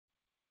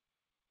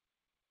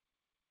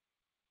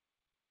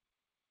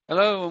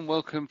Hello and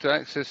welcome to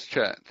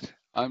AXSChat.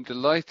 I'm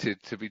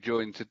delighted to be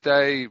joined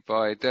today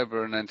by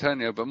Deborah and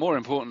Antonio, but more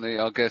importantly,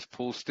 our guest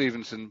Paul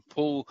Stevenson.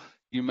 Paul,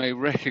 you may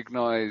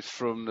recognize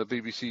from the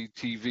BBC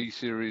TV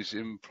series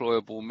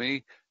Employable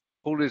Me.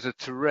 Paul is a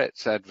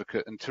Tourette's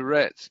advocate, and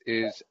Tourette's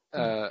is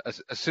a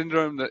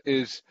syndrome that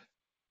is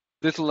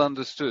little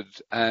understood,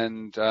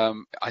 and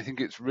I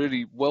think it's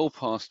really well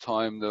past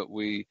time that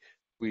we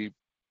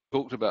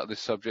talked about this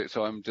subject,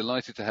 so I'm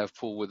delighted to have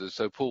Paul with us.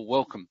 So Paul,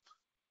 welcome.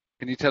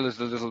 Can you tell us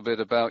a little bit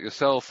about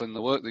yourself and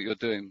the work that you're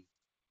doing?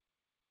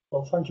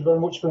 Well, thank you very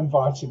much for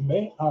inviting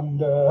me. And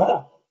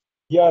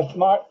yeah,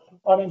 my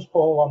name's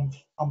Paul.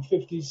 I'm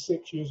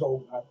 56 years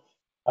old now.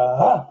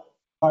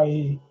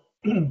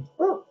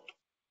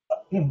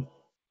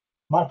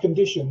 My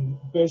condition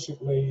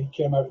basically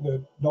came out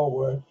of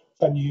nowhere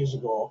 10 years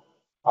ago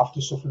after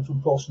suffering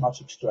from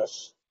post-traumatic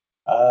stress.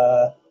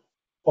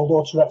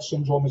 Although Tourette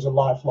syndrome is a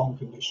lifelong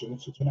condition,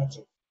 it's a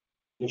genetic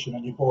condition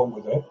and you're born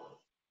with it.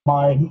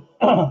 Mine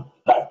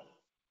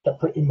got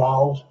pretty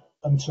mild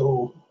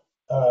until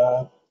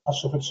I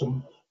suffered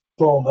some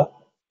trauma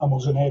and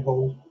was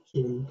unable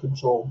to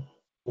control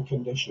the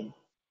condition.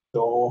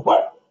 So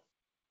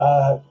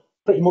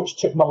pretty much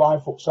tipped my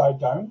life upside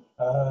down.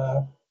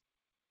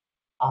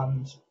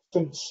 And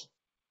since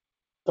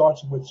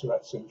starting with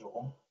Tourette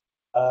syndrome,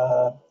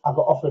 I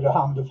got offered a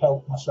hand of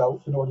help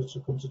myself in order to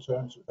come to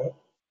terms with it.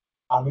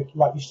 And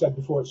like you said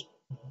before, it's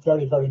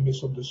very, very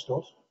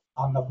misunderstood.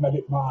 And I've made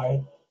it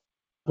my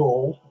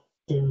goal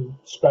to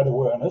spread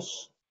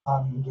awareness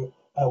and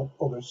help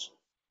others,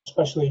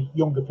 especially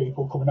younger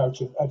people coming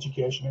out of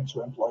education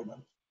into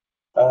employment,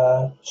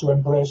 to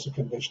embrace the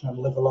condition and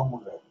live along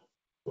with it.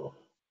 So.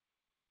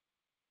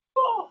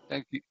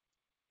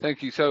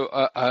 Thank you. So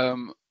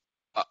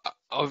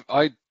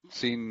I'd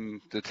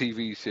seen the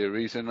TV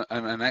series, and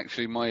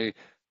actually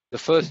the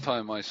first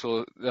time I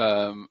saw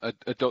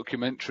a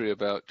documentary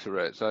about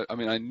Tourette's, I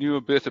mean I knew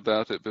a bit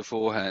about it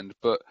beforehand,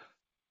 but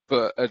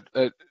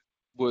it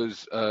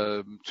was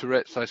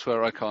Tourette's, I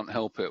Swear I Can't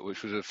Help It,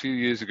 which was a few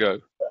years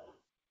ago.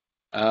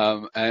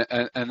 And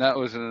that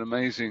was an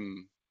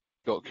amazing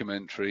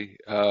documentary.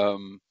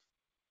 But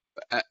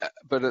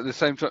at the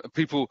same time,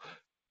 people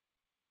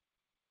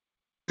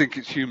think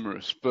it's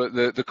humorous, but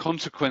the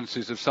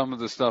consequences of some of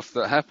the stuff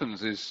that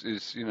happens is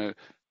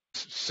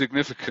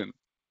significant.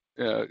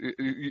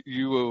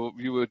 You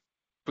were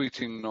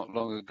tweeting not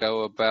long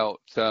ago about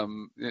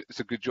it's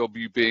a good job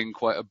you being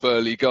quite a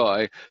burly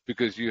guy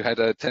because you had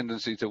a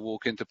tendency to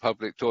walk into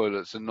public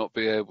toilets and not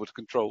be able to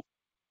control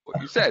what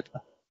you said.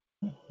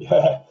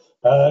 Yeah,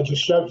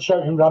 just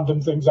shouting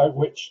random things out,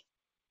 which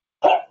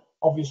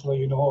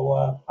obviously, I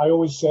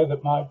always say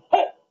that my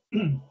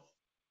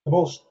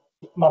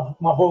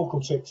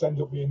vocal tics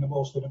end up being the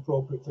most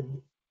inappropriate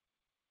thing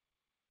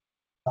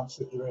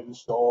that you're in.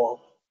 So,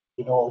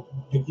 you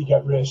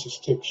get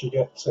racist tics, you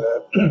get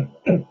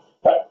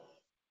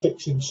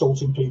tics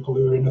insulting people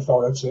who are in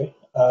authority,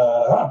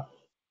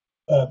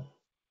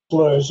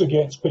 slurs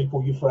against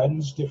people, your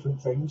friends,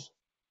 different things,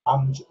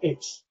 and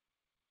it's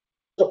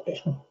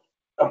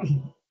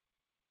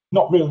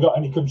not really got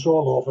any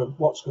control over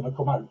what's going to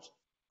come out.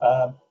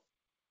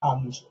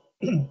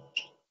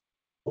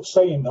 But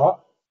saying that,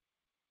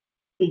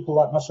 people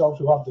like myself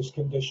who have this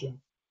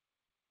condition,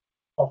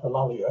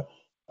 coprolalia,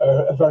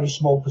 are a very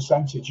small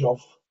percentage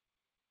of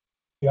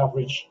the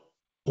average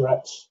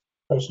Tourette's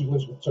person who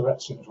lives with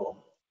Tourette syndrome.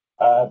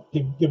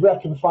 They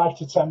reckon 5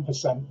 to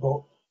 10%,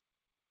 but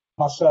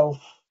myself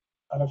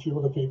and a few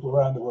other people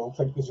around the world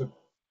think there's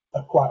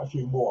quite a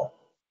few more.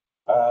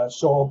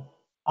 So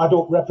I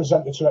don't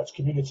represent the Tourette's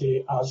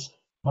community as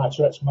my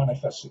Tourette's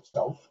manifests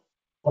itself,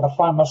 but I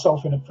find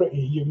myself in a pretty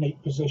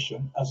unique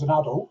position as an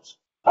adult,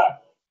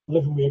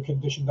 living with a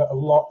condition that a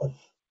lot of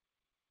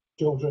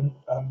children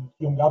and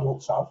young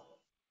adults have,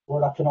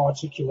 where I can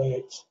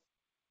articulate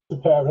to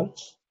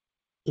parents,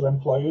 to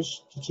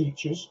employers, to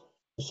teachers,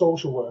 to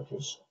social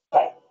workers,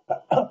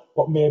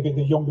 what maybe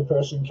the younger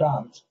person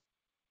can't.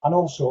 And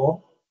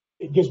also,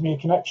 it gives me a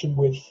connection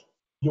with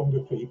younger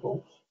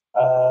people,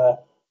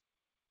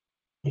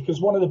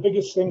 because one of the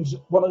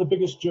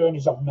biggest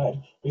journeys I've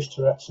made is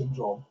Tourette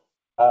syndrome.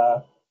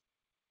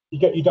 You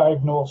get your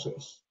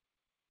diagnosis,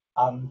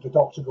 and the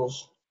doctor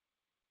goes,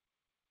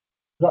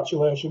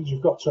 "Congratulations,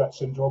 you've got Tourette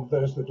syndrome,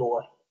 there's the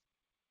door."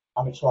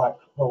 And it's like,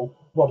 well,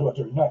 what do I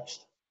do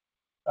next?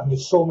 And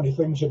there's so many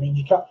things. I mean,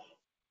 you can't.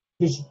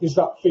 There's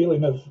that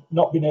feeling of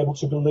not being able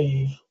to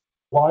believe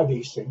why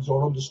these things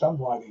or understand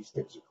why these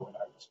things are coming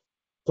out.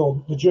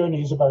 So the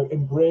journey is about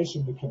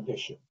embracing the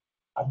condition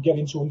and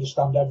getting to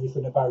understand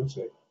everything about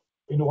it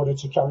in order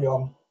to carry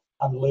on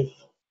and live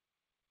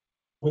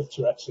with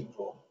Tourette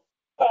syndrome.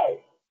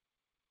 Hey,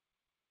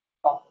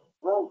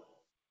 bro,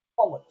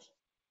 bollocks.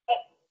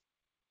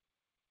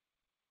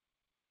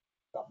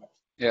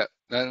 Yeah,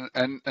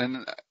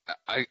 and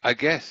I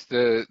guess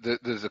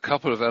there's a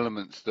couple of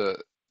elements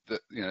that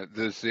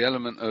there's the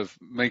element of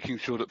making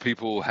sure that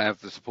people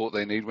have the support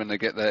they need when they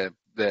get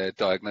their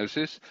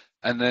diagnosis,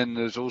 and then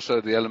there's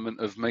also the element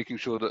of making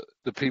sure that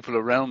the people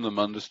around them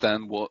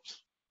understand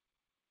what's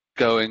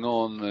going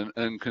on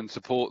and can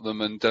support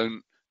them and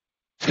don't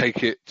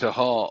take it to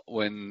heart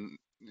when,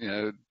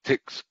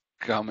 tics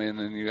come in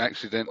and you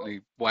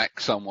accidentally whack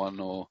someone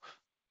or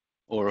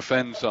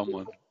offend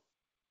someone.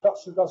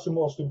 That's the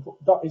most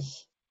important. That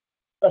is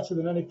better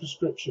than any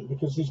prescription,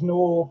 because there's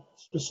no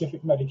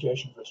specific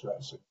medication for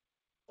Tourette's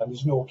and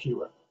there's no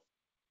cure.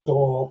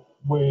 So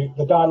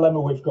the dilemma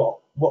we've got,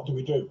 what do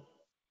we do?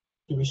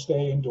 Do we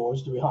stay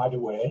indoors? Do we hide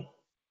away?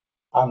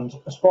 And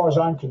as far as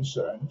I'm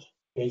concerned,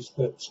 is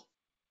that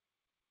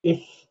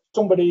if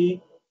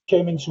somebody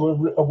came into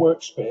a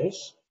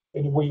workspace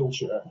in a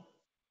wheelchair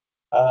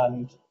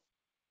and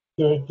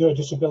their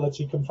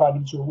disability confined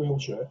them to a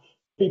wheelchair,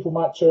 people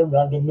might turn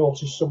around and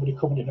notice somebody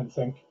coming in and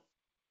think,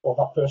 well,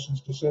 that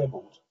person's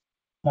disabled.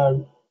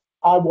 Now,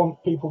 I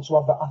want people to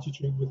have that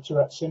attitude with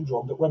Tourette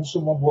syndrome, that when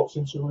someone walks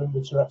into a room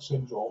with Tourette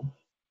syndrome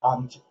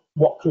and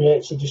what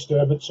creates a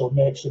disturbance or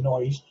makes a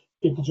noise,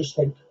 people just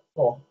think,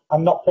 oh,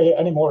 and not pay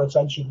any more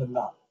attention than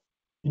that.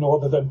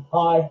 Other than,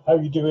 hi, how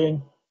are you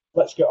doing?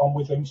 Let's get on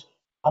with things.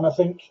 And I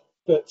think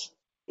that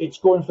it's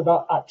going for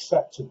that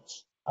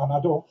acceptance. And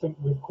I don't think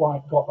we've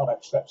quite got that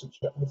acceptance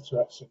yet with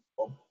Tourette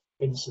syndrome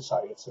in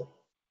society.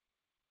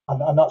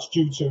 And that's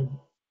due to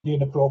the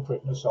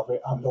inappropriateness of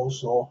it and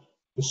also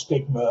the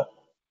stigma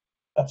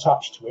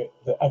attached to it,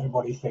 that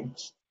everybody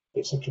thinks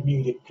it's a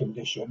comedic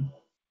condition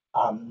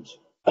and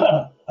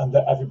and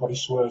that everybody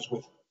swears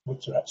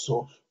with Tourette's.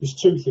 So there's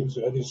two things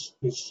there. There's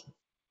this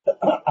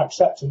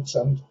acceptance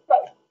and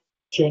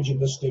changing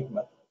the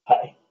stigma.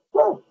 Hey,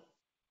 whoa.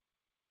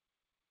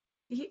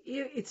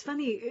 It's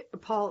funny,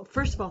 Paul.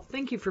 First of all,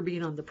 thank you for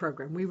being on the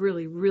program. We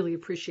really, really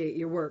appreciate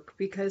your work,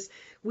 because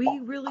we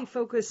really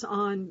focus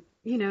on,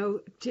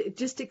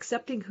 just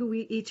accepting who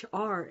we each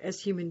are as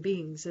human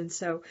beings. And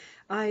so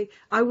I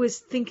was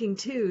thinking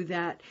too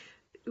that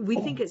we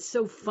think it's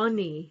so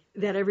funny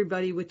that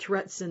everybody with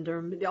Tourette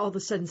syndrome all of a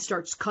sudden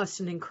starts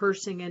cussing and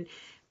cursing,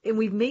 and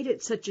we've made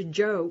it such a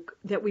joke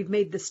that we've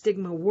made the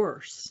stigma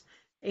worse.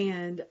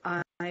 And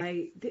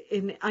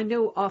I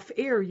know off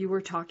air you were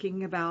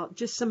talking about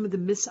just some of the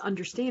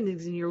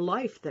misunderstandings in your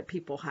life that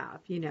people have.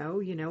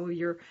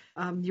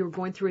 You're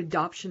going through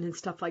adoption and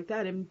stuff like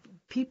that, and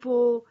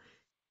people,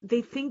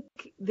 they think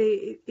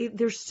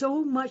there's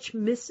so much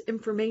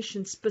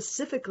misinformation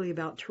specifically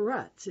about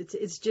Tourette's.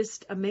 It's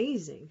just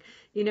amazing.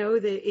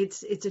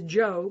 It's a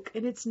joke,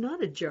 and it's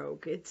not a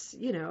joke. It's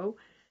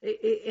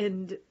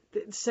and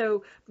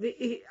so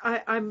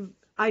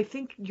I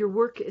think your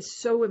work is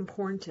so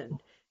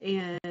important.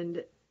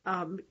 And,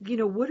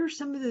 what are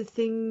some of the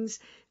things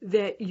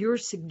that you're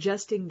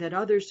suggesting that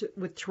others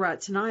with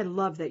Tourette's, and I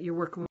love that you're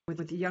working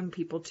with the young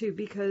people too,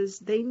 because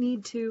they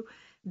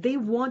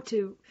want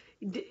to,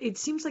 it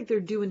seems like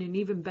they're doing an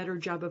even better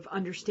job of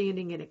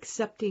understanding and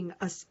accepting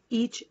us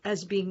each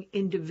as being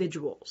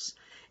individuals.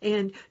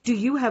 And do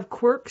you have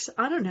quirks?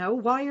 I don't know.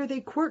 Why are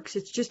they quirks?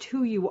 It's just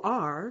who you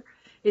are.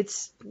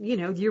 It's,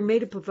 you're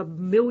made up of a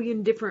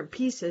million different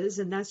pieces,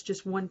 and that's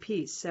just one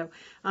piece. So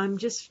I'm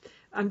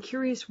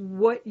curious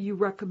what you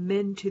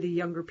recommend to the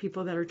younger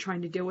people that are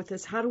trying to deal with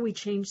this. How do we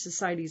change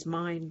society's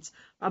minds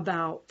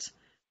about,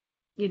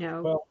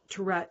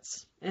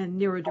 Tourette's and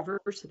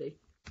neurodiversity?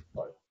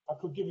 I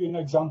could give you an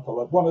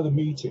example. At one of the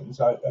meetings,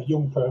 a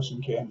young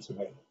person came to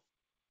me,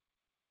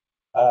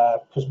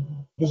 because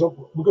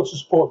we've got some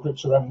support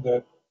groups around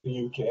the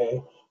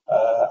UK.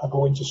 I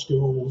go into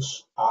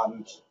schools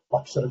and,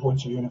 like I said, I go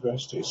into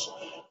universities.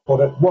 But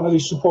at one of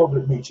these support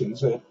group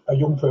meetings, a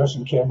young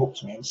person came up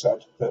to me and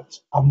said that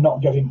I'm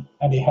not getting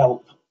any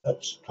help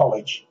at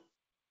college.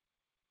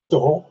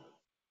 So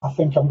I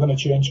think I'm going to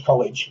change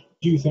college.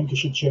 Do you think I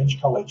should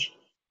change college?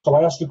 So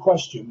I asked the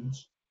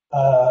questions,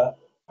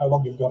 how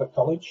long have you got at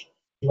college?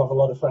 Do you have a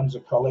lot of friends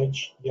at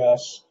college?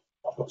 Yes,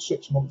 I've got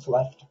 6 months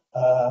left.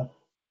 I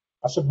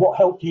said, what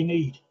help do you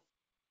need?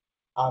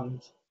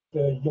 And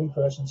the young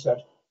person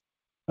said,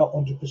 not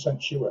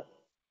 100% sure.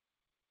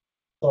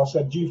 So I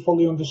said, do you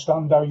fully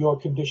understand how your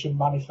condition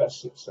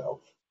manifests itself?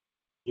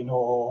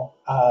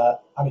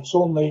 And it's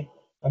only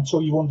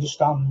until you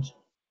understand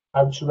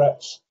how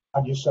Tourette's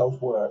and yourself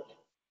work.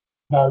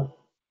 Now,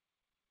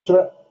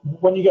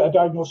 when you get a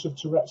diagnosis of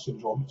Tourette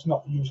syndrome, it's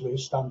not usually a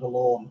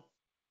standalone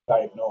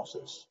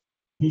diagnosis.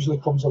 It usually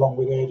comes along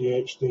with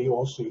ADHD,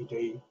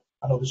 OCD,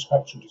 and other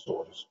spectrum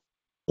disorders.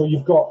 So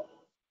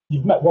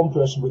you've met one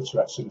person with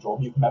Tourette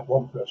syndrome, you've met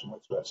one person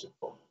with Tourette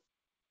syndrome.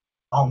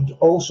 And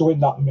also in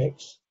that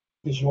mix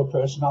is your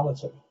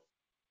personality,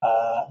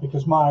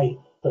 because my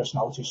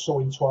personality is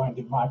so entwined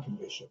in my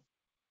condition,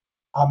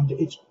 and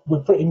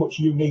we're pretty much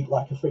unique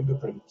like a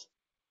fingerprint.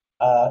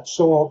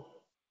 So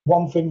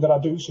one thing that I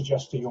do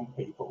suggest to young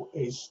people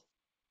is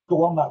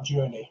go on that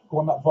journey, go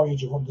on that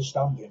voyage of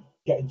understanding,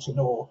 getting to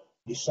know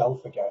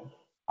yourself again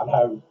and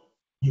how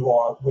you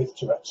are with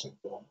Tourette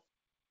syndrome.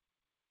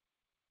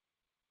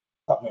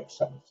 That makes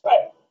sense.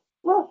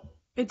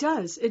 It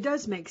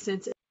does make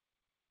sense.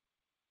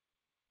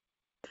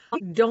 I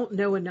don't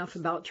know enough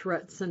about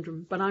Tourette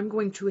syndrome, but I'm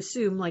going to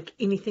assume, like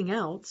anything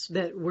else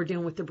that we're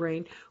dealing with the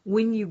brain,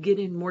 when you get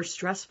in more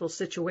stressful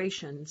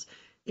situations,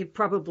 it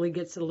probably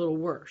gets a little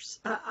worse.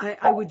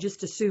 I would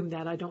just assume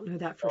that. I don't know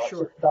that for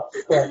sure.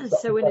 That's correct.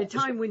 So in a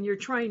time when you're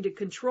trying to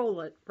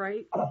control it,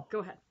 right? Go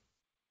ahead.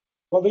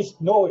 Well,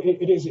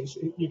 it is.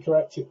 You're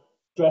correct.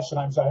 Stress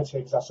and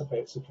anxiety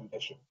exacerbates the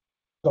condition.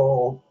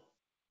 So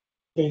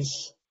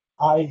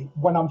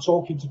when I'm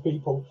talking to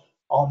people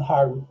on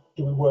how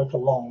do we work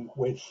along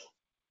with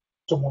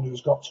someone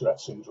who's got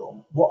Tourette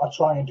syndrome, what I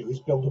try and do is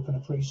build up an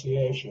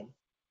appreciation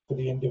for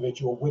the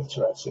individual with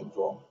Tourette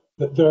syndrome,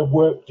 that their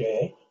work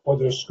day or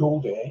their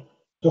school day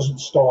doesn't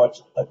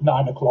start at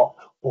 9 o'clock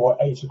or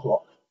 8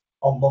 o'clock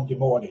on Monday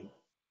morning.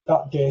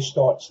 That day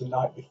starts the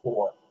night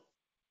before,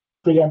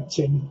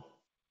 preempting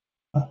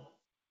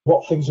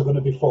what things are going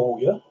to befall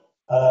you.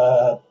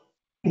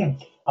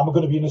 Am I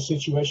going to be in a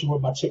situation where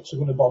my tics are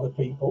going to bother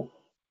people?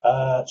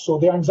 So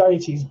the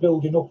anxiety is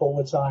building up all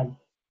the time.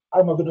 How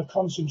am I going to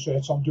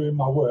concentrate on doing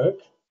my work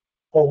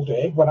all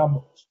day when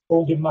I'm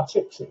holding my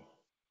tics in?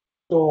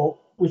 So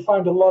we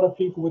find a lot of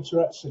people with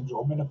Tourette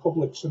syndrome in a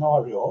public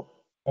scenario,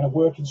 in a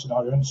working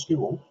scenario in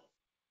school,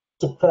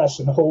 suppress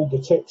and hold the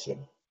tics in.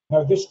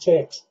 Now, this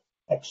takes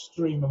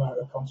extreme amount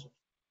of concentration,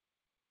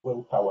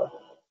 willpower.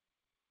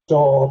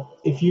 So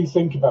if you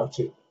think about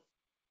it,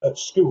 at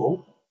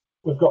school,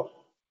 we've got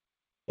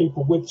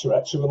people with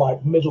Tourette's who are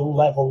like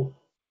middle-level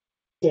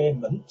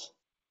attainment,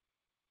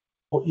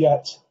 but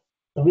yet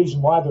the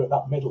reason why they're at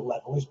that middle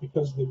level is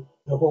because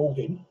they're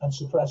holding and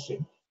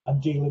suppressing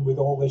and dealing with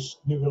all this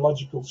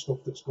neurological stuff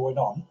that's going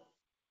on.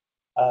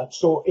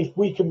 So if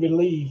we can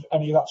relieve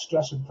any of that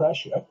stress and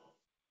pressure,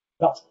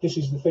 this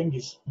is the thing,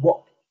 is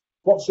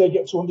once they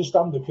get to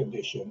understand the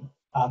condition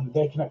and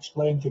they can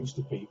explain things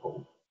to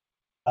people,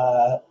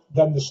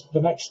 then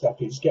the next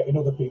step is getting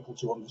other people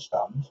to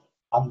understand,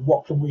 and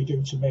what can we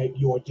do to make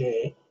your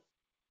day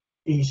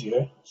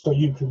easier so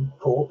you can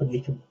cope and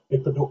you can be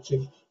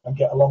productive and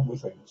get along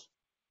with things.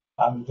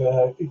 And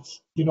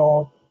it's,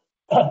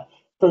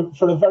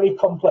 for a very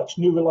complex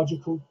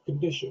neurological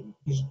condition,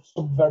 there's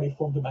some very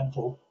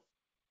fundamental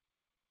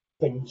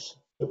things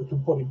that we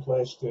can put in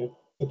place to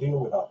deal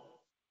with that.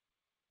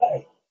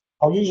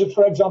 I'll use it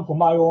for example,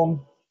 my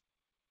own,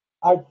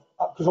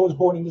 because I was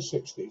born in the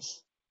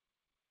 60s,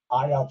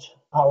 I had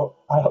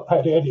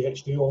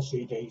ADHD,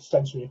 OCD,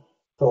 sensory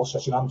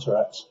processing and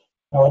Tourette's.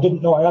 Now, I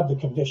didn't know I had the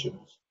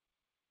conditions.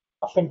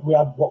 I think we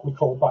had what we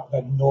called back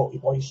then naughty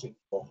boy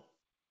syndrome.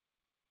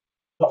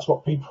 That's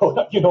what people,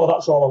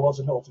 that's all I was,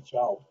 a naughty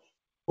child.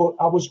 But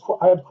I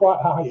had quite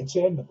a high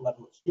attainment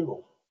level at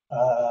school.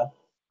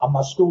 And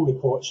my school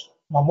reports,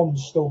 my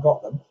mum's still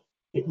got them.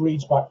 It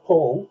reads back,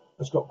 Paul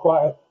has got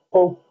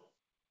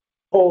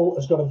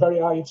a very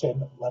high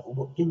attainment level,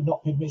 but do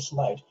not be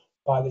misled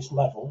by this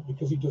level,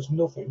 because he does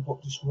nothing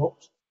but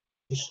disrupt,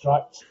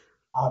 distract,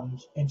 and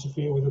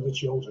interfere with other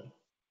children,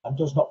 and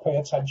does not pay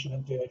attention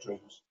and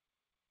daydreams.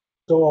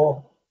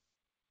 So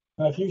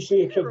now if you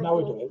see a kid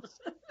nowadays,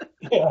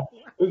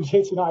 who's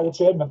hitting high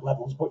attainment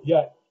levels, but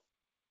yet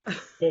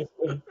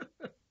basically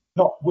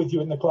not with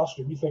you in the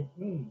classroom, you think,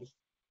 this is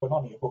going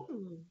on here. But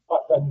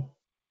back then,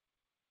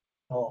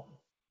 all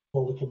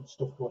the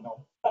stuff going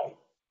on. Hey,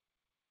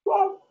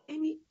 well,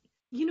 and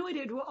you know what,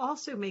 it will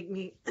also make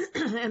me,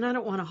 and I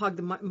don't want to hog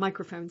the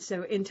microphone,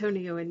 so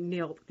Antonio and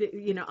Neil,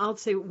 I'll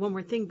say one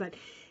more thing, but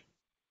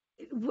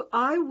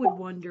I would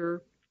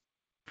wonder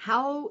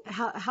how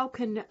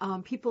can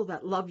people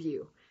that love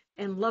you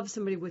and love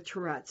somebody with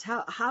Tourette's,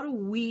 how do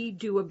we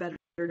do a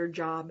better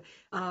job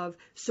of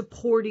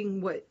supporting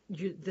what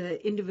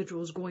the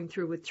individual is going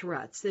through with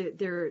Tourette's?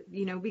 They're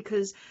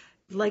because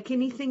like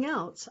anything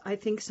else, I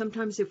think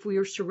sometimes if we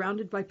are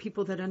surrounded by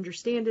people that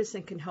understand us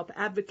and can help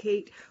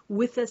advocate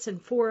with us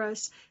and for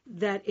us,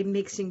 that it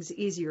makes things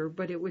easier.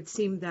 But it would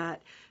seem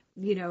that,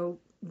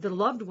 the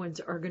loved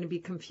ones are going to be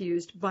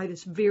confused by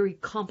this very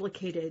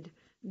complicated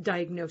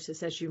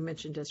diagnosis, as you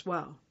mentioned as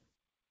well.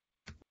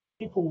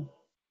 People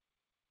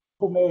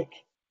make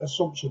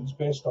assumptions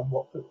based on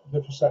what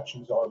the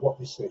perceptions are, what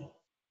they see.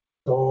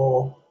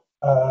 So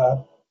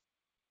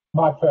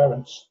my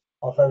parents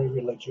are very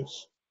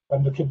religious.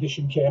 When the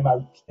condition came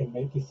out in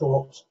me, they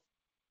thought,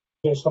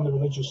 based on the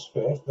religious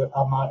faith, that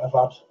I might have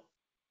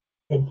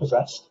been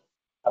possessed,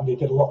 and they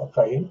did a lot of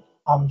praying.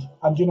 And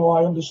I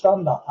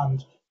understand that,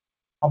 and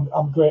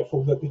I'm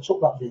grateful that they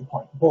took that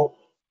viewpoint. But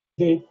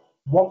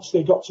once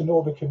they got to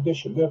know the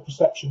condition, their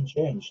perception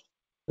changed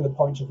to the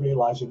point of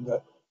realizing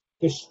that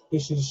this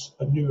is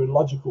a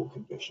neurological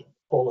condition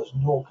Paul has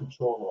no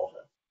control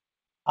over.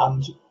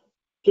 And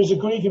there's a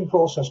grieving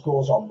process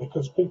goes on,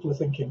 because people are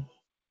thinking,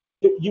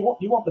 you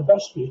want the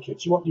best for your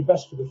kids, you want your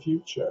best for the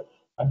future,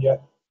 and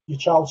yet your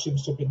child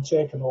seems to have been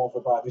taken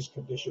over by this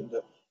condition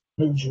that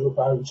moves you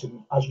about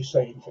and as you're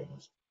saying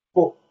things.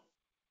 But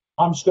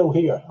I'm still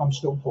here, I'm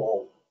still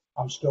Paul,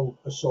 I'm still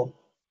a son,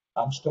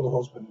 I'm still a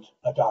husband,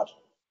 a dad,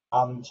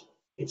 and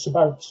it's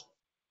about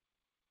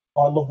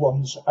our loved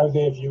ones, how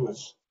they view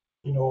us.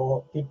 They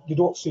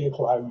don't see a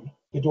clown,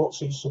 they don't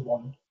see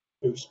someone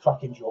who's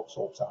cracking jokes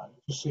all the time,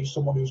 they just see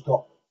someone who's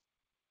got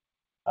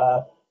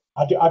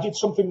I did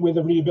something with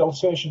a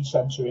rehabilitation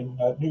centre in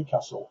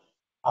Newcastle,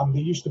 and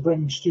they used to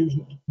bring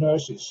student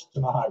nurses to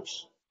my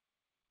house.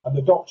 And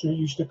the doctor who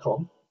used to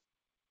come,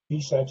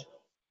 he said,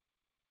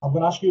 I'm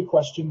going to ask you a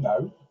question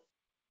now.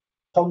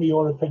 Tell me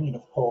your opinion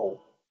of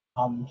Paul.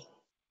 And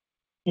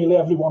nearly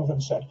every one of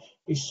them said,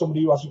 he's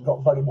somebody who hasn't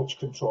got very much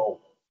control.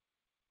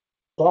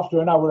 So after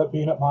an hour of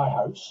being at my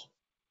house,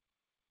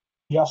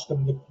 he asked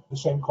them the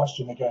same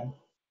question again.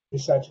 He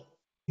said,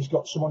 he's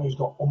got someone who's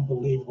got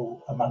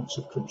unbelievable amounts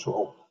of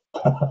control.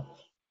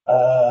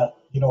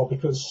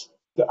 Because,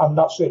 and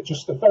that's it,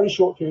 just a very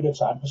short period of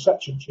time,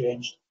 perception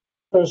changed,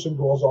 person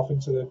goes off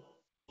into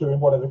doing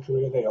whatever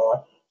career they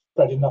are,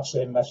 spreading that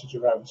same message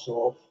around.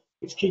 So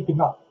it's keeping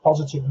that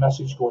positive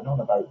message going on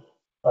about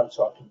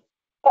talking.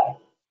 Hey,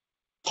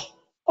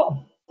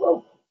 come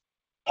on,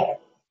 hey.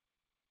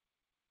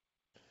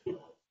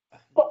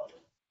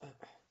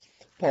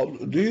 Paul,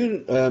 do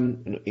you,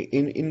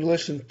 in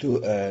relation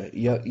to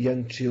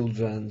young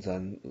children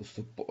and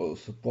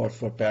support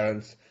for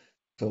parents,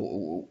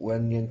 so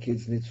when young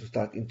kids need to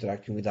start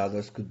interacting with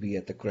others, could be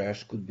at the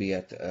crash, could be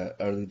at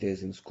early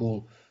days in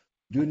school,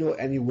 do you know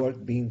any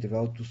work being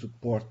developed to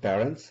support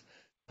parents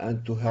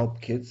and to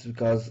help kids?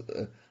 Because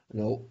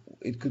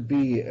it could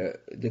be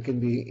they can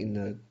be in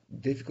a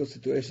difficult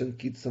situation.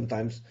 Kids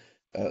sometimes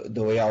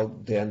the way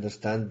out they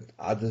understand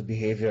others'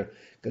 behavior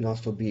can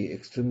also be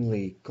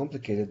extremely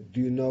complicated.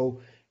 Do you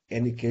know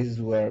any cases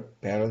where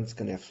parents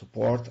can have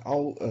support?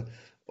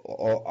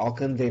 How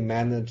can they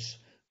manage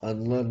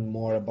and learn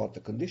more about the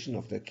condition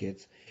of their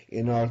kids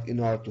in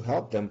order to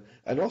help them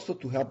and also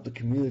to help the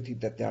community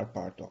that they are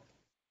part of?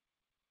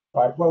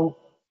 Right. Well,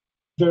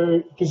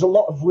 there's a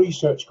lot of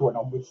research going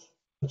on with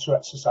the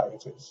Tourette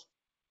societies,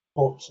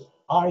 but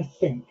I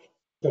think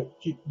that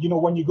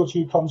when you go to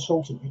your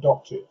consultant, your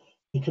doctor,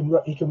 he can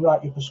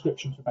write you a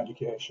prescription for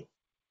medication.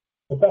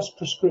 The best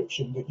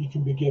prescription that you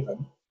can be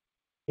given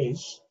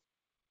is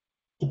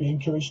to be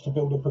encouraged to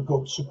build up a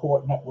good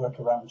support network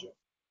around you,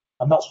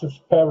 and that's for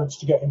parents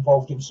to get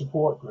involved in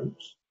support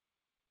groups,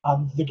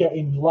 and they're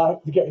getting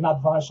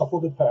advice off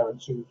other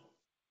parents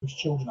whose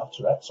children have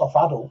Tourette's, off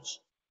adults.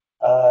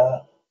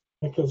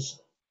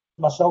 Because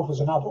myself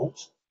as an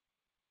adult,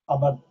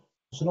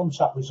 it's an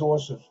untapped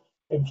resource of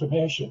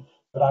information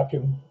that I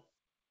can,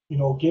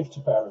 give to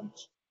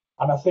parents.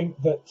 And I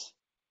think that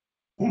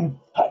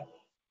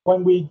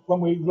when we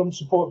run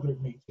support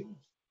group meetings,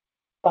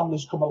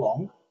 families come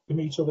along, they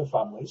meet other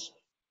families,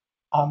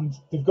 and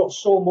they've got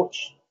so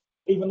much.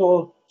 Even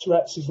though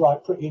Tourette's is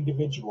like pretty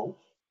individual,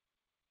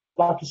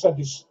 like I said,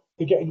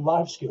 they're getting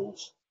life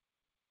skills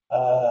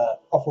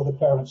off other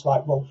parents.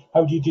 Like, well,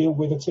 how do you deal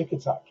with a tic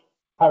attack?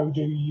 How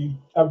do you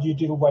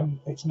deal when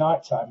it's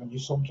night time and your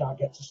son can't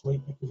get to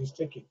sleep because he's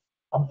ticking?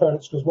 And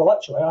parents goes, well,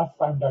 actually, I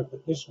found out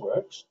that this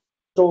works.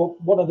 So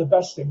one of the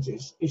best things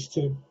is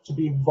to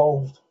be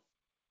involved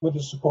with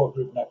a support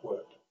group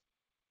network.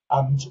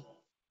 And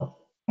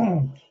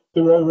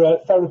there are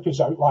therapies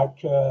out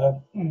like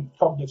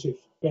cognitive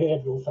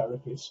behavioural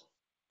therapies,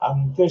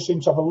 and they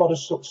seem to have a lot of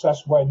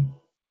success when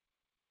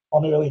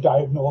on early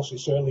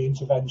diagnosis, early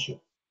intervention.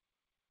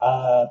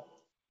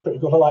 Pretty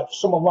good. Like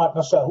someone like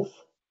myself,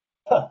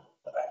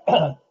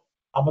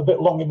 I'm a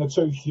bit long in the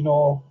tooth,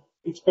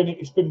 It's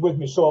been with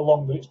me so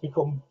long that it's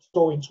become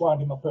so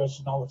entwined in my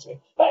personality.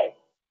 Hey,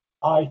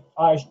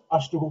 I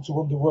struggle to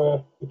wonder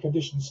where the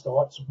condition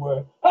starts and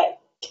where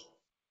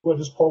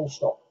does Paul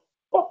stop?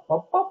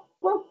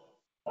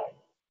 Hey.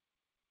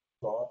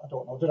 So I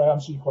don't know. Did I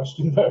answer your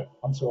question there,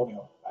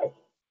 Antonio? Hey.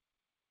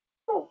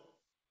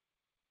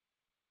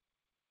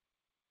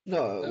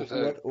 No,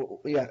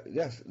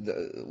 yes.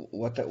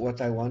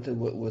 What I wanted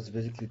was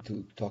basically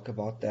to talk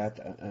about that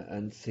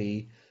and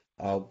see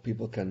how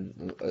people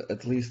can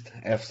at least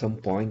have some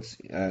points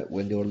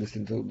when they were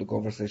listening to the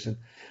conversation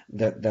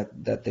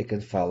that they can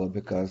follow,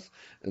 because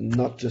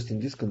not just in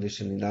this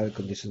condition, in other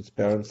conditions,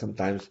 parents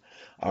sometimes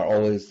are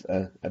always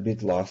a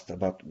bit lost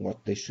about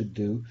what they should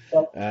do.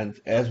 Well, And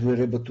as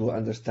we're able to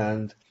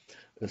understand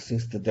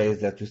since the days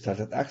that we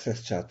started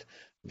AXSChat,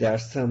 there are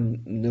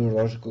some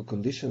neurological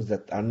conditions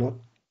that are not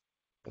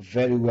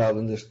very well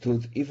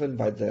understood even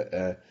by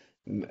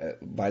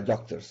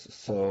doctors.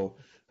 So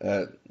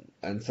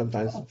and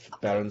sometimes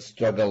parents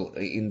struggle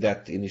in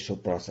that initial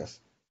process.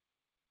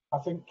 I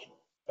think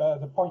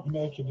the point you're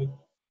making,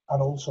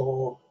 and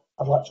also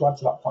I'd like to add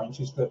to that point,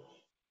 is that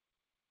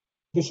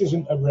this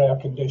isn't a rare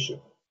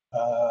condition.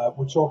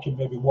 We're talking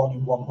maybe 1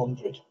 in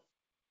 100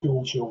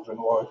 school children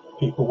or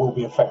people will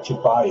be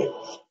affected by it.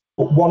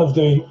 But one of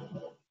the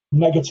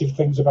negative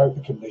things about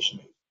the condition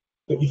is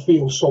that you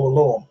feel so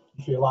alone,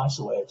 you feel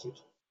isolated.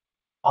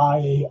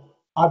 I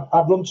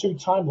run 2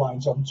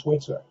 timelines on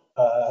Twitter,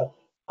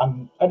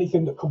 and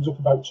anything that comes up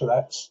about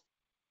Tourette's,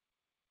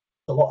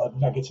 a lot of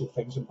negative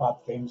things and bad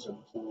things, and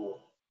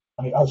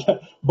it has,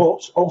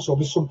 but also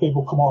there's some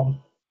people come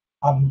on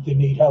and they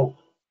need help.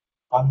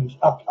 And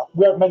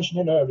we aren't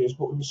mentioning areas,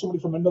 but there was somebody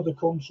from another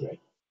country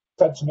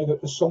said to me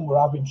that the son were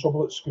having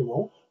trouble at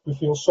school. We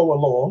feel so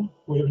alone.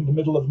 We're in the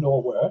middle of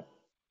nowhere.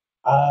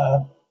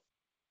 I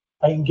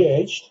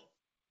engaged,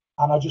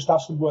 and I just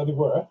asked them where they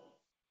were.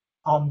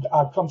 And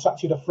I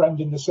contacted a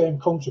friend in the same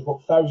country,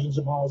 but thousands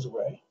of miles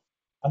away,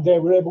 and they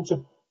were able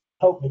to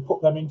help me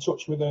put them in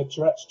touch with a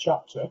Tourette's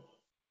chapter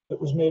that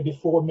was maybe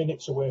 4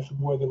 minutes away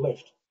from where they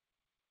lived.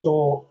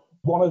 So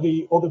one of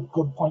the other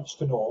good points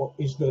to know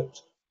is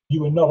that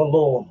you are not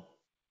alone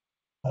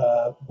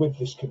with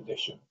this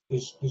condition.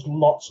 There's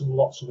lots and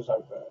lots of us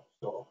out there.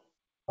 So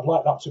I'd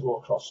like that to go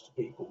across to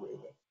people,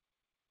 really.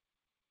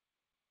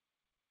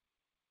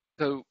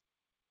 So,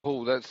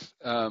 Paul, that's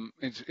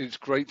it's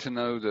great to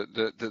know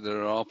that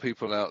there are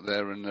people out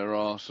there and there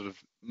are sort of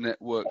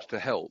networks to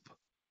help.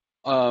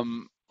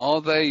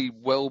 Are they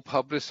well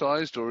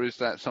publicised, or is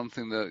that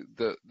something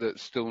that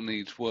still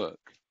needs work?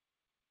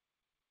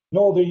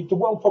 No, they're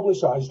well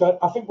publicised.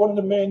 I think one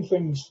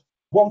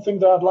thing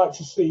that I'd like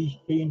to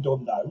see being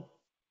done now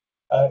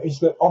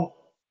is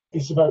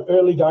about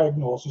early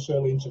diagnosis,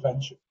 early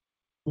intervention.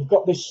 We've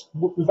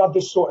had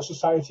this sort of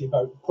society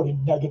about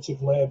putting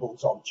negative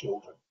labels on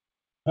children.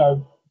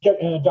 Now,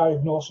 getting a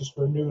diagnosis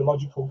for a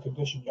neurological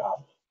condition you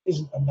have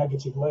isn't a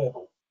negative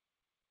label.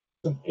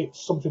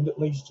 It's something that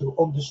leads to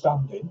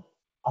understanding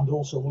and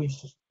also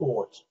leads to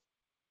support.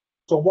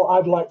 So what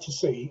I'd like to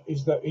see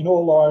is that in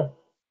all our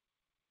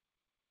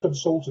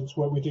consultants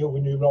where we deal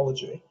with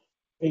neurology,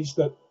 is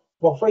that,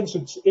 well, for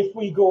instance, if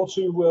we go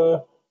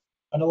to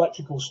an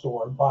electrical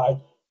store and buy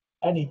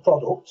any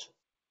product,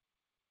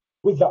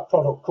 with that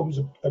product comes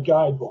a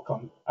guidebook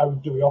on how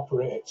do we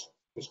operate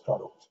this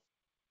product.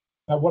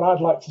 Now, what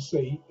I'd like to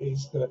see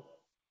is that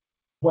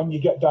when you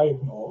get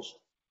diagnosed,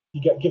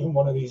 you get given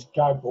one of these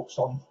guidebooks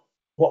on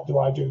what do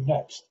I do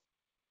next.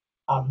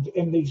 And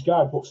in these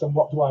guidebooks on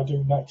what do I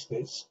do next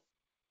is,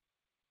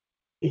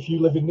 if you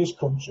live in this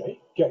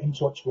country, get in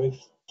touch with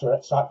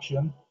Tourette's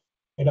Action.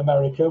 In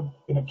America,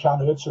 in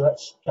Canada,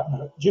 Tourette's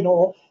Canada. Do you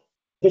know,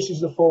 this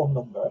is the phone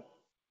number.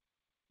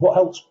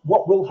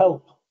 What will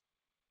help?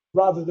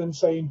 Rather than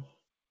saying,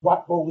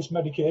 whack all this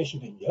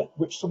medication in you,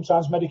 which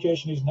sometimes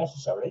medication is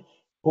necessary,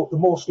 but the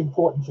most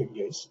important thing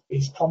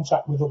is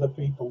contact with other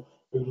people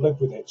who live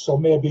with it. So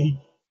maybe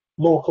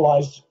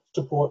localized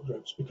support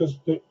groups, because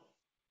the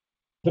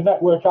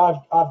network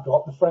I've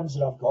got, the friends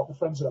that I've got, the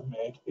friends that I've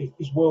made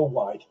is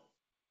worldwide.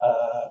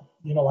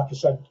 Like I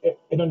said,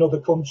 in another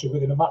country,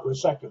 within a matter of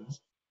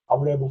seconds, I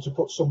were able to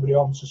put somebody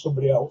on to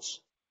somebody else,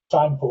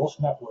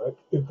 signpost network,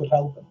 who could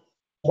help them.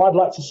 So I'd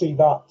like to see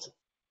that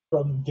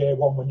from day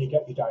one when you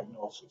get your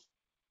diagnosis,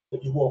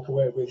 that you walk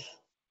away with,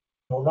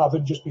 rather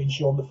than just being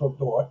shown the front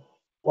door,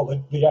 well,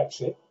 the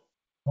exit,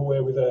 away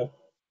with an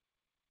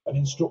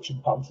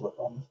instruction pamphlet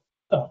on,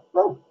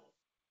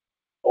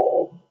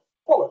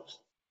 bollocks.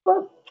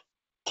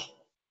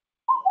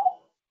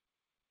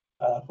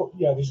 But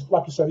yeah,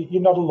 like I said,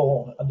 you're not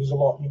alone, and there's a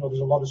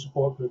lot of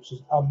support groups,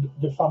 and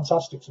they're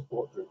fantastic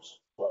support groups.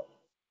 Well,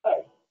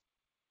 hey,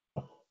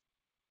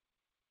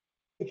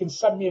 they can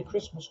send me a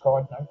Christmas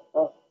card now.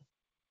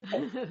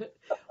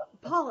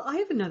 Paul, I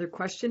have another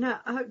question.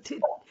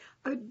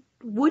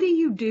 What do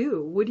you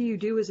do? What do you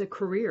do as a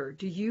career?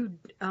 Do you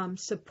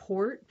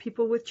support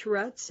people with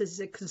Tourette's as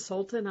a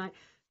consultant?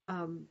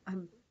 I'm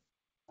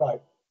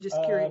right.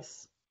 Just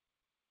curious.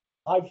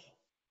 At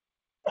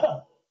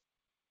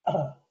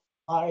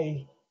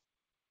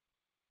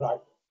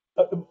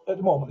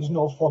the moment, there's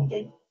no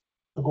funding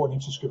for going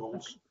into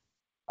schools.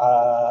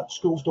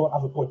 Schools don't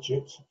have a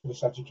budget for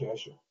this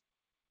education.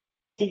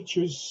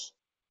 Teachers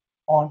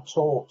aren't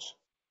taught.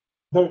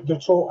 They're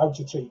taught how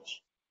to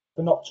teach.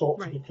 They're not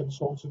taught to be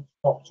consultants,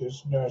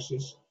 doctors,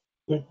 nurses.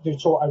 They're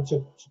taught how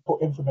to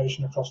put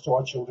information across to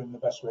our children in the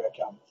best way I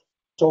can.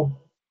 So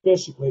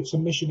basically, it's a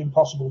mission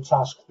impossible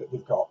task that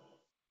they've got.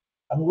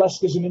 Unless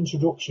there's an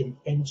introduction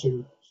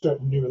into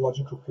certain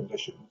neurological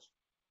conditions,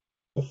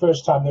 the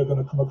first time they're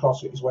going to come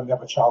across it is when they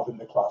have a child in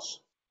the class.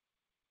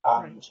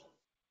 And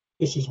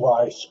this is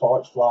why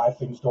sparks fly,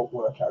 things don't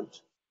work out.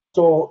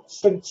 So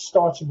since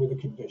starting with the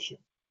condition,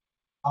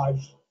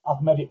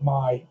 I've made it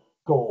my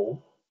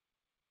goal,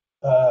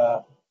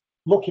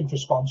 looking for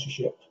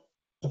sponsorship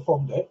to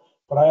fund it,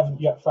 but I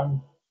haven't yet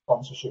found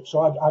sponsorship.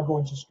 So I go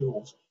into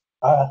schools.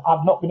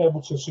 I've not been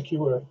able to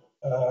secure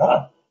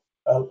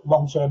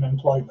long-term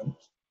employment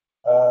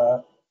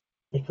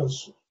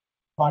because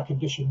my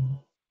condition.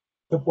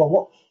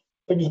 What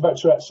thing is about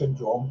Tourette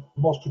syndrome?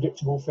 The most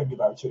predictable thing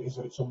about it is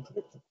that it's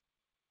unpredictable.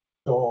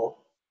 So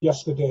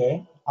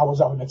yesterday I was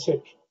having a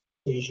tic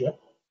seizure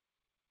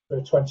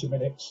for 20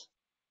 minutes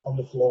on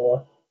the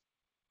floor.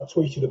 I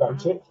tweeted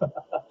about it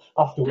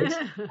afterwards.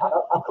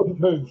 I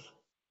couldn't move.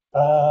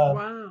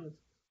 Wow.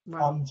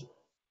 And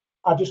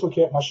I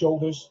dislocate my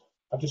shoulders.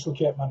 I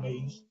dislocate my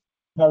knees.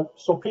 Now,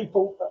 so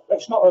people, I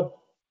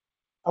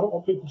don't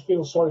want people to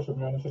feel sorry for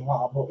me or anything like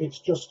that, but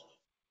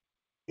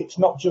it's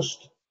not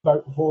just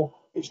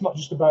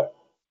about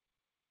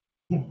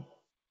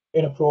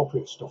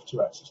inappropriate stuff,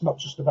 Tourette's. It's not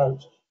just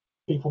about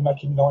people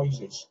making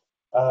noises.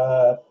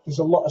 There's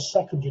a lot of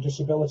secondary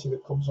disability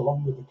that comes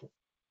along with it,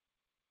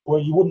 where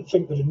you wouldn't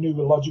think that a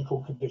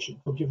neurological condition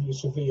could give you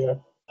severe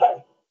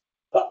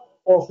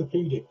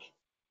orthopedic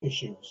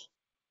issues.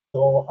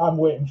 So I'm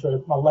waiting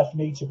for my left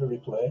knee to be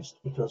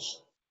replaced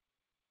because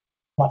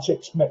my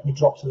tics make me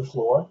drop to the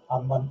floor,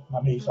 and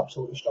my knee's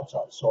absolutely shot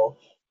out. So,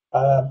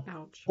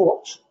 Ouch.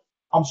 but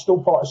I'm still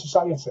part of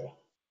society,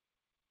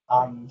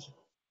 and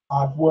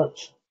I've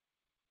worked.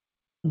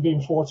 From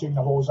being 14,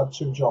 I've always had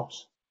 2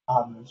 jobs,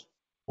 and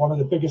one of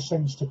the biggest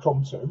things to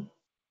come to,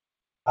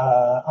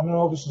 I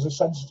know this is a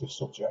sensitive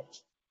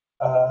subject,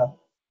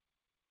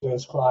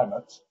 today's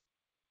climate,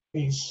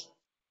 is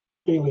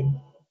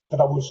feeling that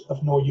I was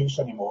of no use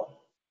anymore,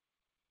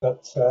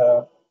 that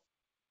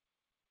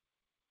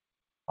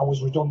I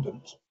was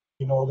redundant.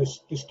 You know,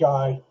 this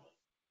guy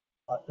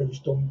who's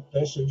done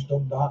this, who's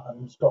done that,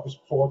 and he's got his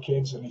 4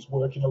 kids, and he's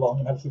working along,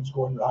 and everything's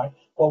going right.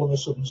 All of a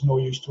sudden, he's no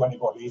use to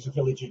anybody. He's a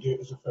village idiot,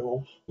 he's a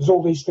fool. There's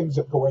all these things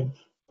that go in.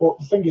 But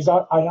the thing is,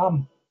 I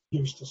am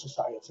used to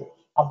society.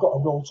 I've got a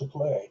role to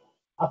play.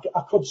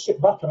 I could sit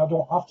back and I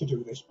don't have to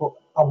do this, but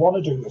I want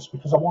to do this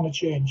because I want to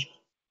change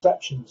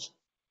perceptions.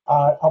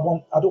 I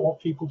don't want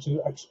people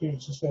to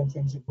experience the same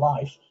things in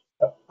life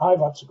that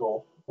I've had to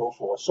go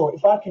for. So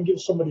if I can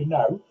give somebody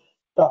now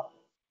that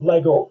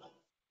leg up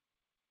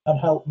and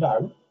help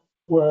now,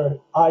 where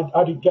I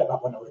didn't get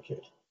that when I was a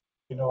kid,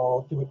 you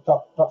know,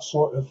 that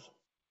sort of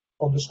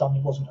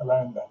understanding wasn't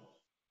around then.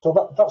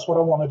 So that's what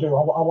I want to do.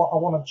 I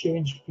want to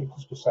change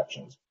people's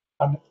perceptions,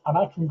 and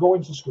I can go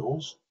into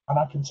schools and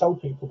I can tell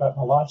people about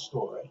my life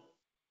story.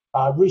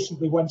 I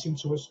recently went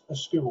into a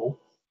school,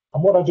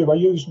 and what I do, I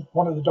use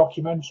one of the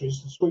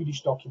documentaries, the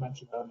Swedish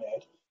documentary that I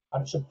made,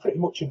 and it's pretty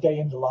much a day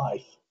in the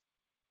life,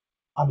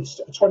 and it's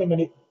a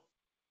 20-minute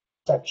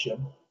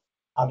section,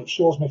 and it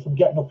shows me from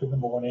getting up in the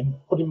morning,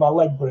 putting my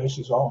leg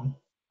braces on,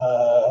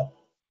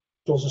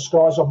 shows the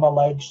scars on my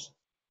legs,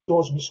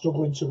 shows me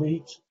struggling to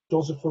eat,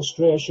 shows the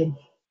frustration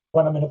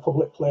when I'm in a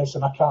public place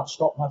and I can't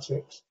stop my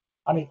tics.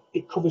 And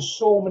it covers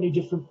so many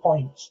different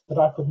points that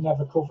I could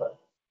never cover.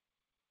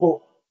 But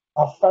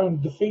I've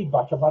found the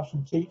feedback I've had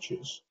from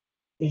teachers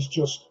is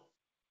just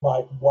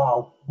like,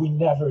 wow, we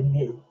never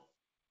knew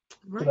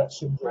Tourette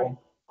syndrome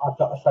had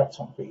that effect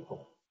on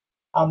people.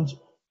 And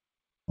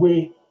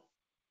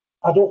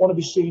I don't want to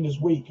be seen as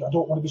weak. I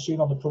don't want to be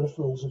seen on the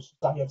peripherals of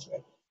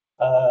society.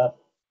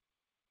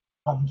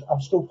 And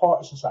I'm still part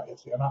of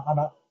society, and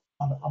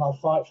I'll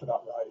fight for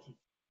that right.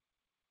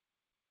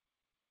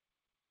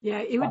 Yeah,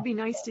 it would be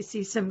nice to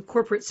see some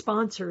corporate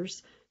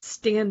sponsors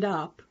stand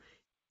up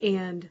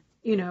and,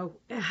 you know,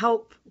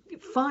 help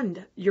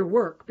fund your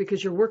work,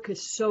 because your work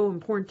is so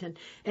important.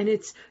 And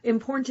it's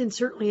important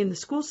certainly in the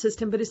school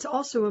system, but it's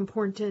also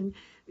important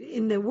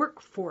in the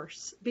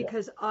workforce,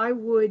 because I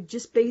would,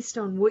 just based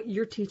on what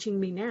you're teaching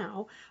me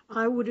now,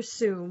 I would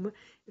assume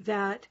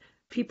that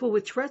people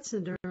with Tourette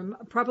syndrome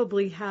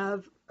probably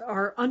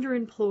are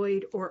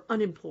underemployed or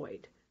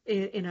unemployed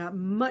in a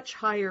much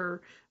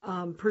higher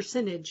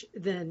percentage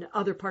than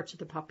other parts of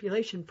the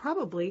population,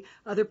 probably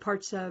other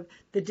parts of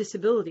the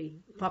disability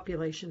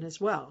population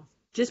as well,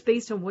 just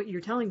based on what you're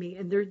telling me.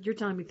 And you're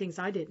telling me things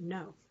I didn't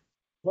know.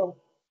 Well,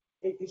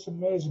 it's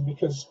amazing,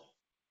 because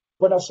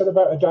when I said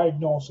about a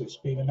diagnosis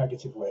being a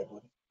negative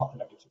label, it's not a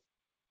negative.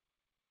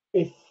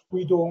 If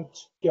we don't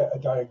get a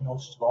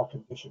diagnosis of our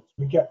conditions,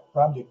 we get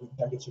branded with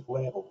negative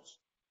labels.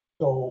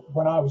 So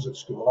when I was at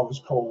school, I was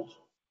called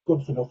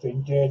good for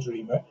nothing,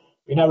 daydreamer,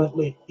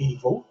 inherently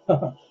evil,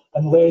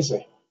 and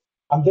lazy.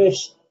 And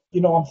this,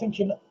 you know, I'm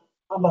thinking,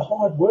 I'm a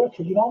hard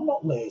worker, you know, I'm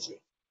not lazy.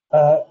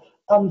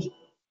 And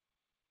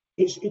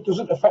it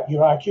doesn't affect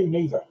your IQ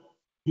neither.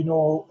 You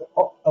know,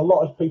 a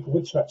lot of people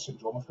with Tourette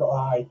syndrome have got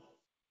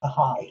a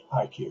high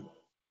IQ.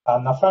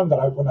 And I found that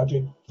out when I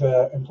did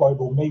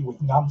Employable Me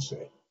with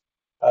Nancy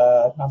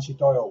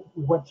Doyle.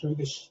 We went through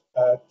this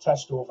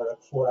test over a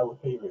 4-hour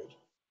period,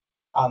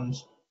 and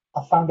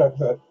I found out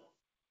that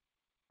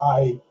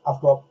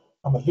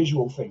I'm a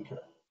visual thinker.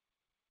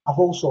 I've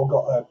also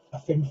got a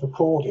thing for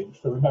coding,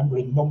 for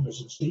remembering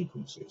numbers and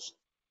sequences.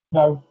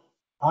 Now,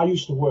 I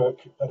used to work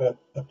at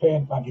a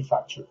paint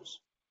manufacturer's,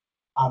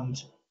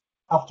 and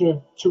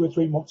after 2 or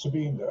 3 months of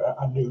being there,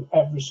 I knew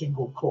every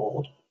single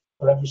code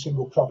for every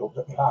single product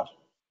that they had.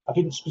 I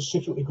didn't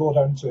specifically go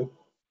down to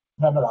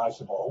memorize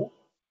them all,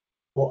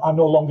 but I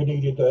no longer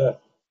needed a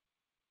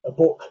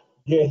book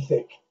year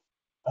thick.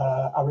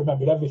 I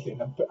remembered everything,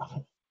 and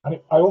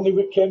I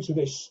only came to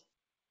this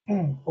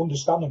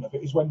understanding of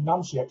it is when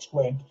Nancy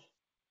explained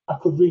I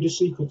could read a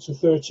sequence of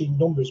 13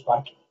 numbers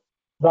back,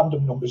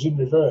 random numbers in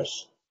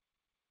reverse,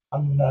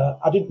 and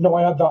I didn't know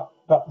I had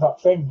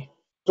that thing.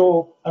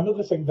 So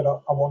another thing that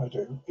I want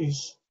to do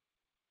is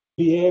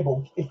be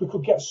able, if we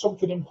could get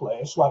something in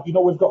place, like, you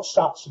know, we've got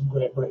SATs in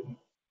Great Britain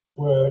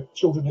where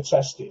children are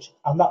tested,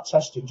 and that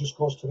testing just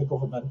goes to the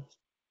government,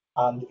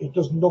 and it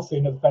does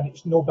nothing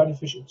it's no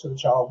beneficial to the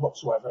child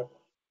whatsoever,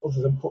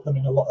 other than put them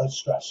in a lot of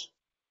stress.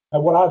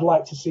 And what I'd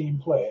like to see in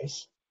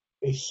place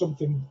is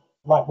something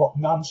like what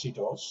Nancy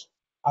does,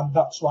 and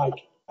that's like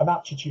an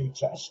aptitude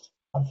test,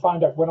 and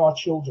find out when our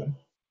children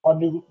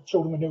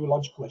with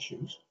neurological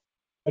issues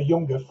are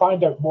younger,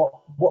 find out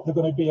what they're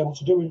going to be able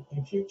to do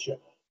in future.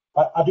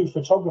 I do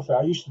photography.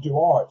 I used to do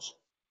art.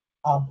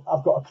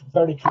 I've got a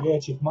very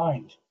creative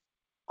mind.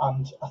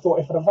 And I thought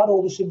if I'd have had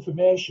all this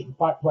information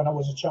back when I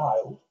was a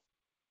child,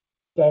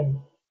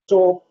 then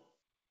so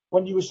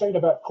when you were saying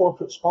about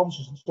corporate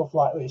sponsors and stuff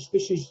like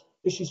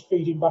this is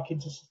feeding back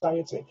into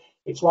society.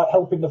 It's like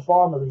helping the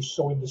farmer who's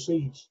sowing the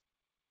seeds,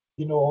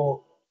 you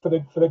know, for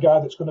the guy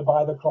that's going to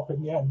buy the crop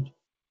in the end.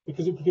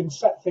 Because if we can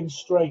set things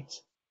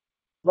straight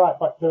right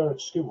back there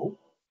at school,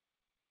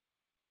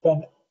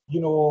 then,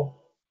 you know,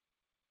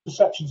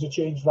 perceptions are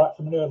changed right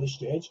from an early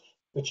stage.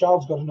 The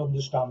child's got an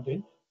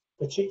understanding,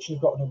 the teacher's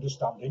got an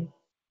understanding.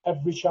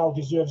 Every child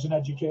deserves an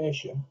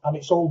education, and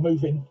it's all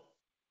moving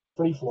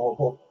free flow,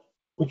 but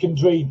we can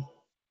dream,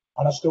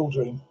 and I still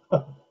dream.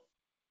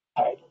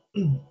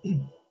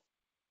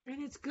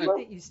 And it's good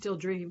that you still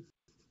dream.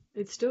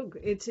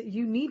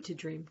 You need to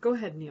dream. Go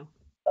ahead, Neil.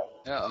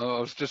 Yeah, I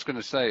was just going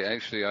to say,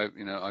 actually,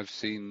 I've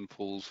seen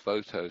Paul's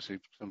photos. He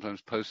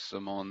sometimes posts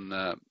them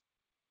on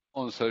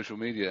social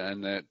media,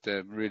 and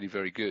they're really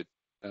very good.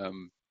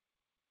 And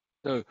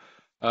I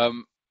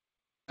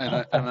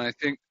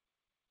think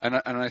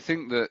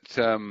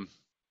that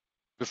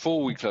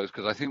before we close,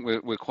 because I think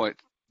we're quite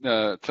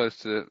close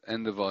to the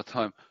end of our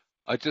time,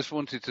 I just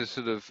wanted to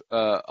sort of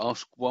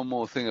ask one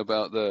more thing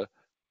about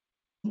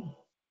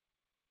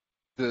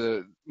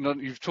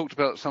you've talked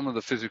about some of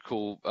the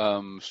physical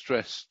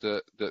stress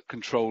that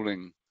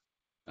controlling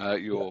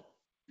your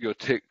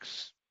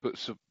tics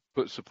puts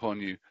upon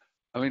you.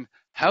 I mean,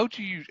 how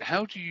do you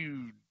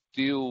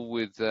deal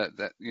with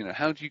that, you know,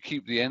 how do you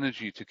keep the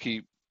energy to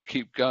keep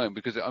going?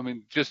 Because I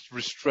mean, just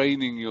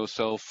restraining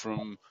yourself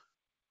from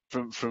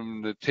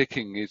the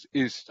ticking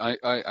is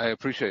I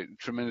appreciate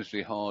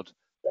tremendously hard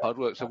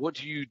work. So what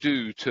do you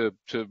do to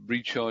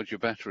recharge your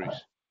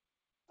batteries?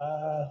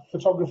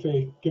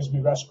 Photography gives me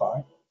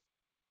respite.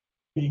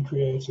 Being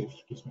creative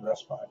gives me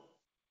respite.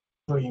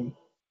 Dream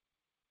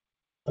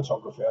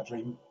photography. I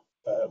dream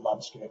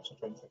landscapes. I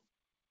dream things.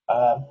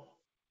 I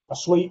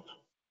sleep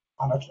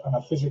and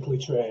I physically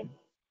train.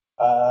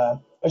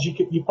 As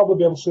you probably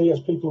be able to see,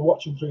 as people are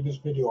watching through this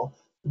video,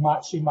 you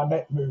might see my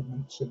neck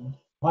movements, and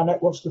my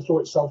neck wants to throw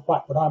itself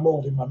back, but I'm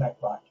holding my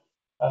neck back.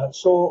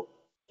 So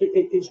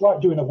it's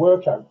like doing a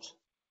workout,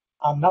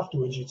 and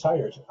afterwards you're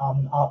tired.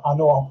 And I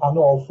know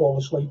I'll fall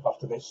asleep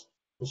after this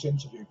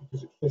interview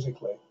because it's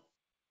physically.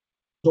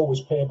 There's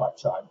always payback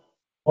time,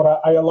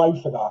 but I allow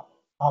for that,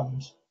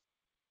 and it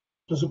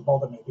doesn't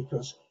bother me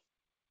because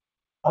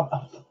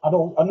I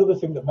know another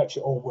thing that makes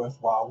it all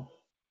worthwhile,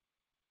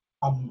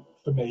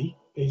 for me,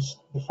 is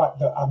the fact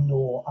that I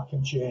know I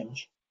can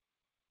change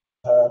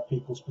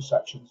people's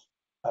perceptions.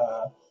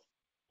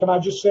 Can I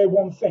just say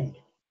one thing?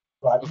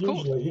 Right,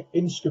 usually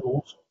in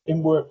schools,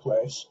 in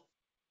workplace,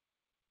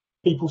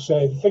 people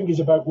say the thing is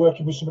about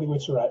working with somebody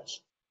with Tourette's,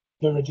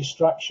 they're a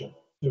distraction,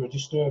 they're a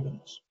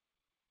disturbance.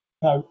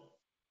 Now,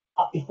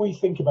 if we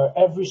think about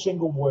every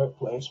single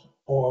workplace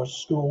or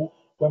school,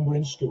 when we're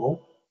in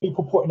school,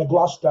 people putting a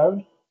glass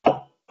down,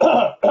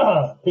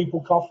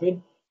 people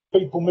coughing,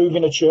 people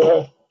moving a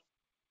chair,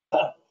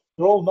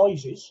 they're all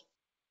noises,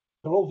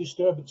 they're all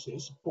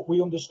disturbances, but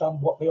we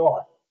understand what they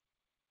are,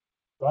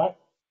 right?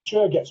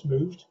 Chair gets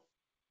moved,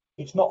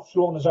 it's not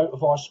thrown us out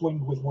of our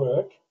swing with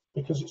work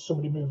because it's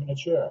somebody moving a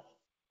chair.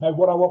 Now,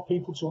 what I want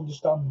people to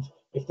understand,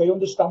 if they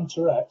understand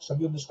Tourette's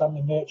and they understand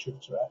the nature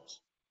of Tourette's,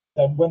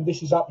 then when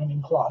this is happening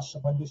in class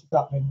and when this is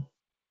happening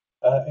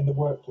in the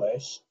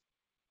workplace,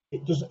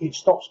 it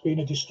stops being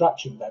a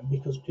distraction then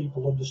because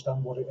people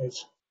understand what it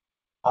is.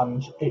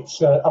 And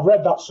it's I've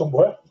read that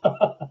somewhere,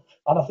 and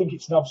I think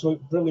it's an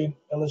absolute brilliant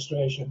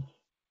illustration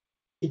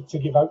to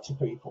give out to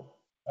people.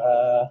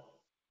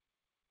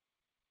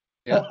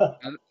 Yeah,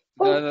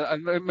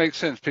 and it makes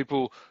sense.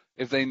 People,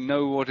 if they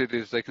know what it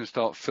is, they can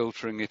start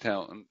filtering it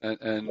out,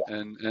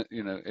 and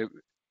you know,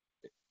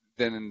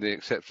 then the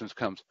acceptance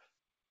comes.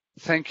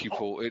 Thank you,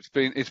 Paul. It's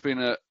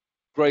been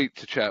great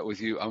to chat with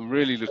you. I'm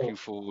really looking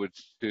forward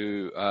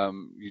to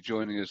you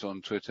joining us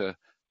on Twitter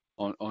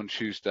on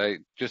Tuesday.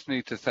 Just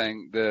need to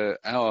thank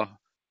our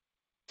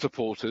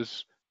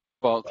supporters,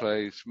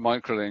 Barclays,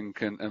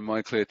 Microlink, and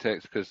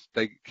MyClearText, because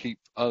they keep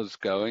us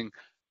going.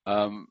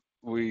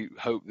 We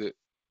hope that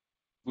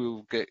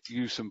we'll get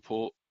you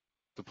support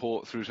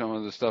through some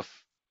of the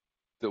stuff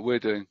that we're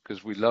doing,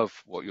 because we love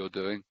what you're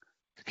doing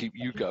to keep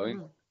you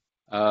going.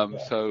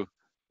 So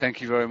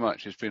thank you very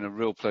much. It's been a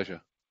real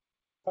pleasure.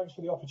 Thanks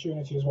for the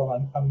opportunity as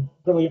well, and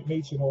brilliant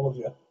meeting all of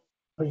you.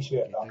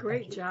 Appreciate that.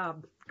 Great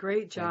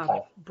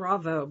job.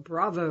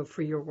 Bravo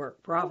for your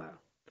work. Bravo.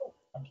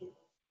 Thank you.